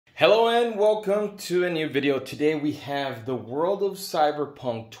Hello and welcome to a new video. Today we have the World of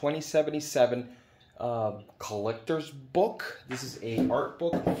Cyberpunk 2077 collector's book. This is a art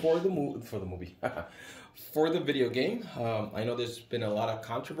book for the movie, for the video game. I know there's been a lot of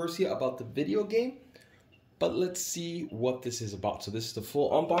controversy about the video game, but let's see what this is about. So this is the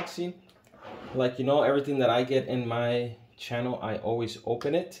full unboxing. Like, you know, everything that I get in my channel, I always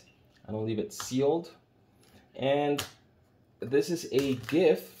open it. I don't leave it sealed. And this is a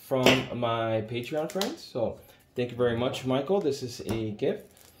gift from my Patreon friends. So thank you very much, Michael. This is a gift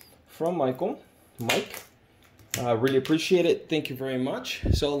from Mike. I really appreciate it. Thank you very much.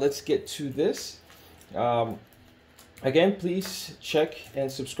 So let's get to this. Again, please check and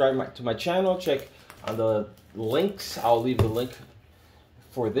subscribe to my channel. Check on the links. I'll leave the link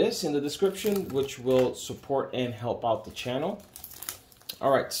for this in the description, which will support and help out the channel.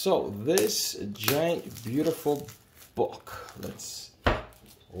 All right, so this giant, beautiful book. Let's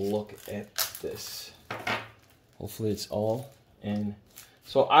look at this. Hopefully it's all in.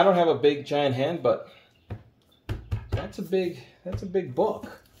 So I don't have a big giant hand, but that's a big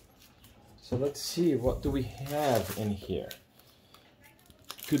book. So let's see, what do we have in here?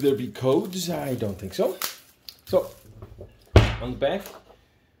 Could there be codes? I don't think so. So on the back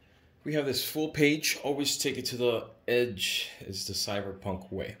we have this full page. Always take it to the edge is the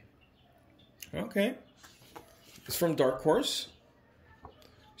Cyberpunk way. Okay. It's from Dark Horse.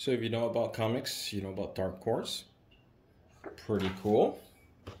 So if you know about comics, you know about Dark Horse. Pretty cool.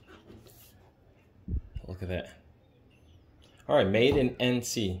 Look at that. All right, made in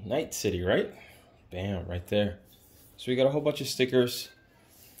NC, Night City, right? Bam, right there. So we got a whole bunch of stickers.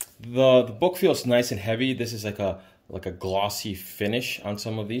 The book feels nice and heavy. This is like a glossy finish on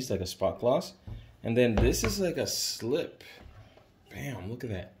some of these, like a spot gloss. And then this is like a slip. Bam, look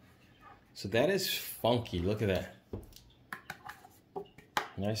at that. So that is funky. Look at that.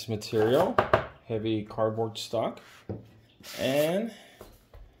 Nice material, heavy cardboard stock, and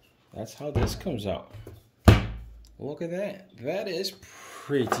that's how this comes out. Look at that. That is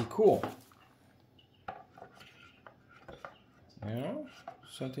pretty cool. Yeah,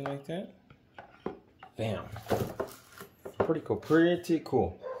 something like that. Bam. Pretty cool. Pretty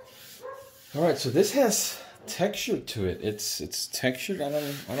cool. All right, so this has texture to it. It's textured. I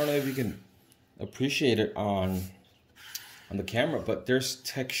don't know if you can appreciate it on the camera, but there's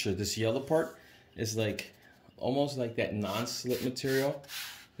texture. This yellow part is like almost like that non-slip material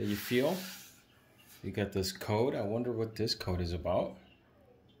that you feel. You got this code. I wonder what this code is about.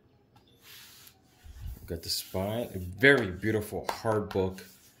 We've got the spine. A very beautiful hard book.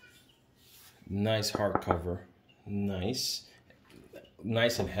 Nice hardcover. Nice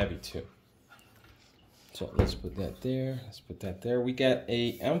and heavy too. So let's put that there. Let's put that there. We got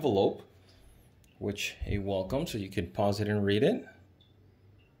a envelope, which a welcome, so you can pause it and read it.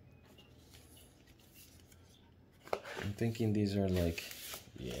 I'm thinking these are like,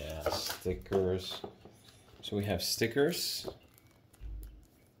 yeah, stickers. So we have stickers,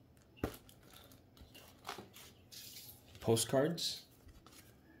 postcards,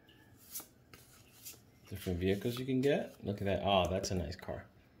 different vehicles you can get. Look at that. Oh, that's a nice car.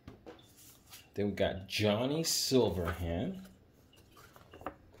 Then we got Johnny Silverhand.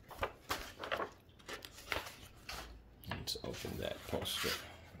 Let's open that poster.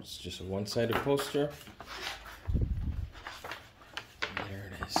 It's just a one-sided poster.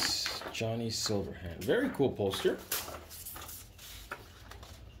 There it is. Johnny Silverhand. Very cool poster.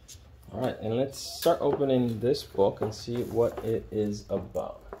 Alright, and let's start opening this book and see what it is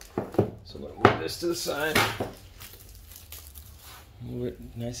about. So I'm going to move this to the side. Move it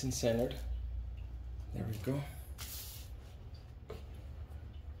nice and centered. There we go.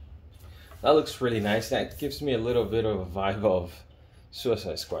 That looks really nice. That gives me a little bit of a vibe of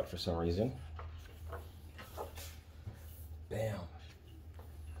Suicide Squad for some reason. Bam.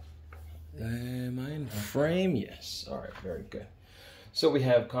 Am I in frame? Yes. All right, very good. So we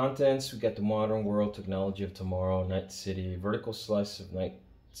have contents. We got the modern world, technology of tomorrow, Night City, vertical slice of Night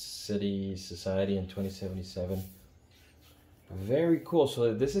City society in 2077. Very cool.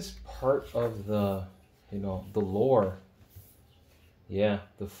 So this is part of the, you know, the lore. Yeah,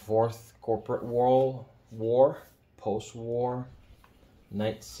 the fourth corporate war, post-war,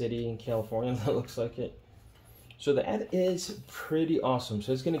 Night City in California, that looks like it. So that is pretty awesome.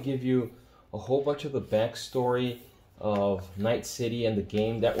 So it's going to give you a whole bunch of the backstory of Night City and the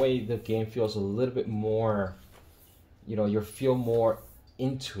game. That way the game feels a little bit more, you know, you feel more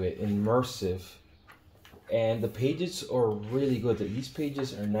into it, immersive. And the pages are really good. These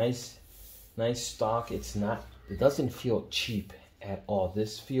pages are nice stock. It doesn't feel cheap at all.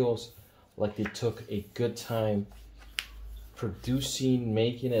 This feels like they took a good time producing,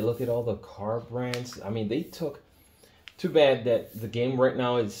 making it. Look at all the car brands. I mean, they took, too bad that the game right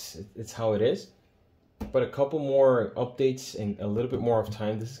now it's how it is, but a couple more updates and a little bit more of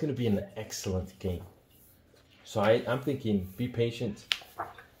time, this is going to be an excellent game. So I'm thinking, be patient.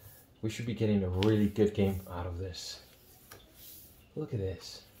 We should be getting a really good game out of this. Look at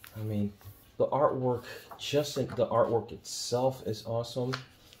this. I mean, the artwork, just the artwork itself is awesome.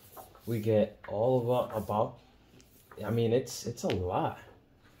 We get all of about, I mean, it's a lot.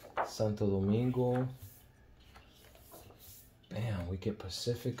 Santo Domingo. Bam, we get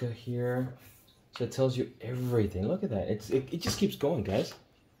Pacifica here. So it tells you everything. Look at that. It just keeps going, guys.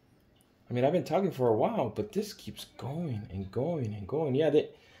 I mean, I've been talking for a while, but this keeps going and going and going. Yeah, they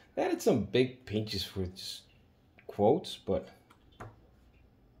added some big pages for just quotes, but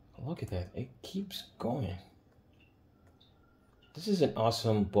look at that. It keeps going. This is an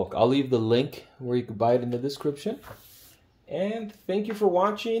awesome book. I'll leave the link where you can buy it in the description. And thank you for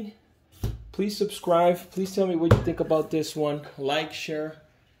watching. Please subscribe. Please tell me what you think about this one. Like, share,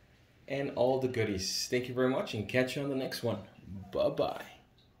 and all the goodies. Thank you very much, and catch you on the next one. Bye-bye.